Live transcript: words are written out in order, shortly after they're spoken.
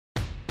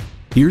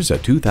Here's a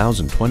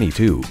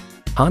 2022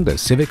 Honda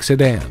Civic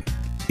Sedan.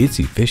 It's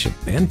efficient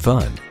and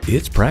fun.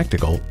 It's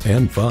practical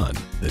and fun.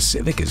 The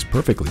Civic is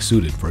perfectly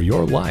suited for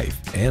your life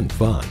and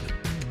fun.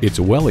 It's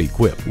well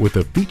equipped with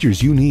the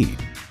features you need: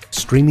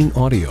 streaming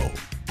audio,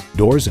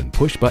 doors and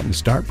push-button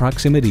start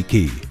proximity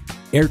key,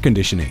 air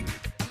conditioning,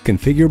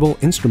 configurable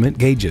instrument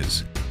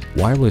gauges,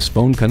 wireless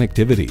phone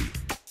connectivity,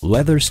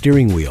 leather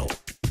steering wheel,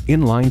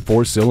 inline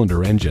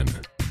 4-cylinder engine,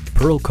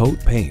 pearl coat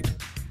paint,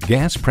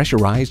 gas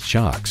pressurized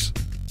shocks,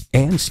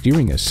 and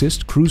steering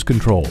assist cruise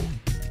control.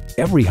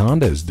 Every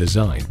Honda is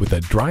designed with a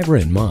driver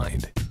in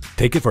mind.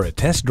 Take it for a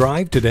test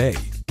drive today.